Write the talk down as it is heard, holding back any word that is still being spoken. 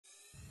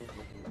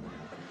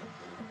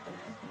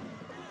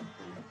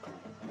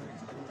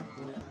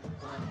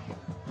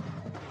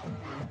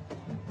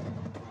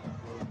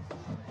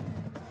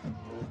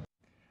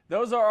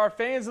Those are our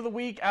fans of the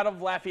week out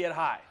of Lafayette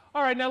High.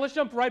 All right, now let's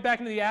jump right back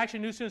into the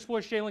action. New Student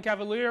Sports' Jalen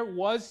Cavalier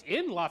was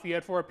in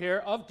Lafayette for a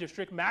pair of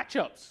district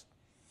matchups.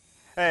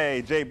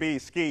 Hey, JB,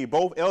 Ski,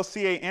 both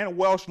LCA and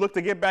Welsh look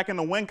to get back in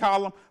the win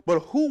column, but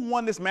who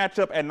won this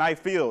matchup at Knight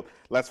Field?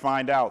 Let's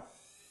find out.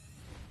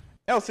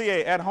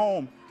 LCA at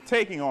home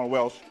taking on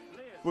Welsh.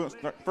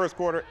 First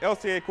quarter,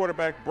 LCA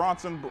quarterback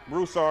Bronson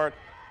Broussard,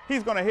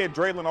 he's going to hit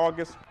Draylon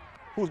August,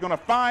 who's going to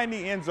find the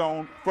end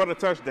zone for the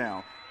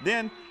touchdown.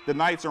 Then the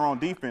Knights are on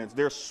defense.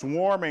 They're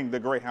swarming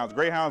the Greyhounds.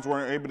 Greyhounds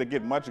weren't able to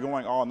get much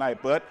going all night,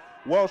 but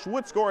Welsh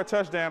would score a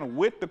touchdown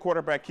with the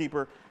quarterback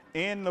keeper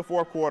in the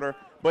fourth quarter,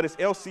 but it's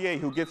LCA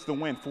who gets the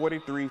win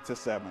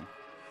 43-7.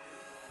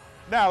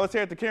 Now let's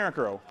head to Karen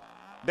Crow.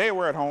 They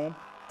were at home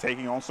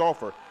taking on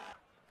Sulphur.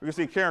 You can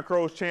see Karen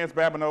Crow's Chance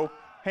Babineau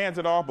hands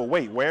it off, but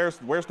wait, where's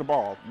the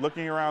ball?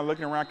 Looking around,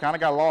 kind of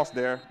got lost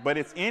there, but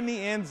it's in the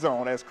end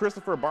zone as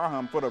Christopher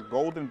Barham for the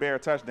Golden Bear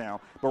touchdown.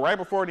 But right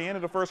before the end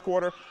of the first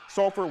quarter,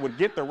 Sulphur would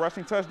get the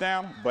rushing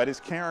touchdown, but it's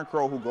Karen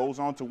Crow who goes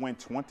on to win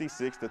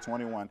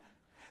 26-21.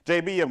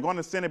 JB, I'm going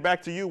to send it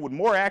back to you with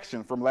more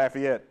action from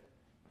Lafayette.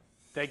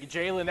 Thank you,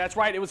 Jalen. That's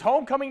right. It was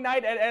homecoming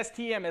night at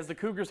STM as the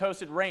Cougars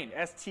hosted Rain.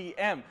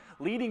 STM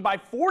leading by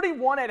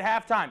 41 at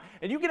halftime.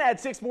 And you can add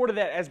 6 more to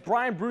that as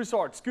Brian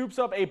Broussard scoops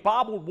up a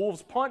bobbled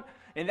Wolves punt,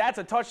 and that's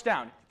a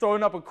touchdown.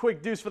 Throwing up a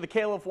quick deuce for the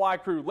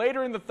KLFY crew.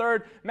 Later in the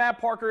third, Matt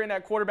Parker in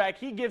at quarterback.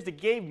 He gives to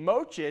Gabe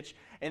Mochich,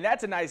 and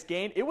that's a nice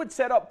gain. It would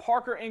set up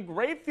Parker in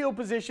great field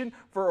position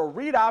for a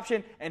read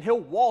option, and he'll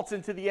waltz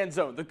into the end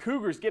zone. The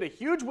Cougars get a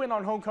huge win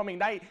on homecoming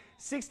night,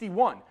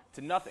 61-0.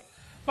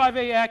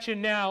 5A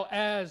action now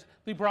as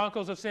the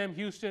Broncos of Sam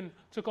Houston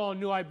took on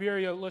New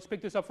Iberia. Let's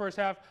pick this up first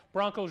half.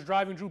 Broncos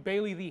driving Drew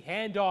Bailey the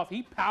handoff.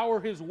 He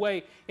powered his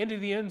way into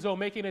the end zone,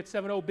 making it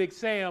 7-0 Big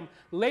Sam.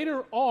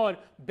 Later on,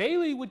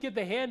 Bailey would get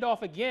the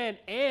handoff again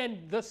and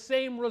the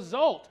same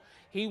result.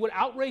 He would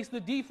outrace the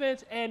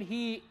defense, and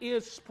he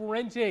is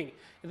sprinting.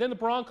 And then the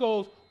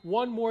Broncos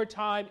one more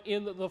time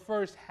in the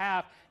first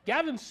half.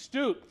 Gavin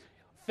Stute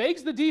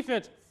fakes the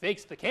defense,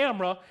 fakes the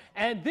camera,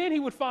 and then he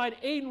would find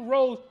Aiden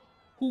Rose,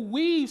 who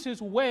weaves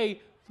his way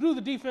through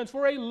the defense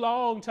for a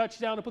long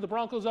touchdown to put the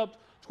Broncos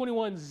up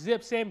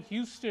 21-0. Sam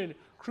Houston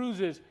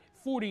cruises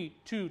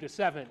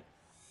 42-7.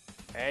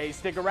 Hey,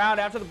 stick around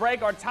after the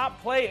break. Our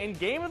top play and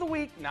game of the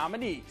week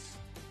nominees.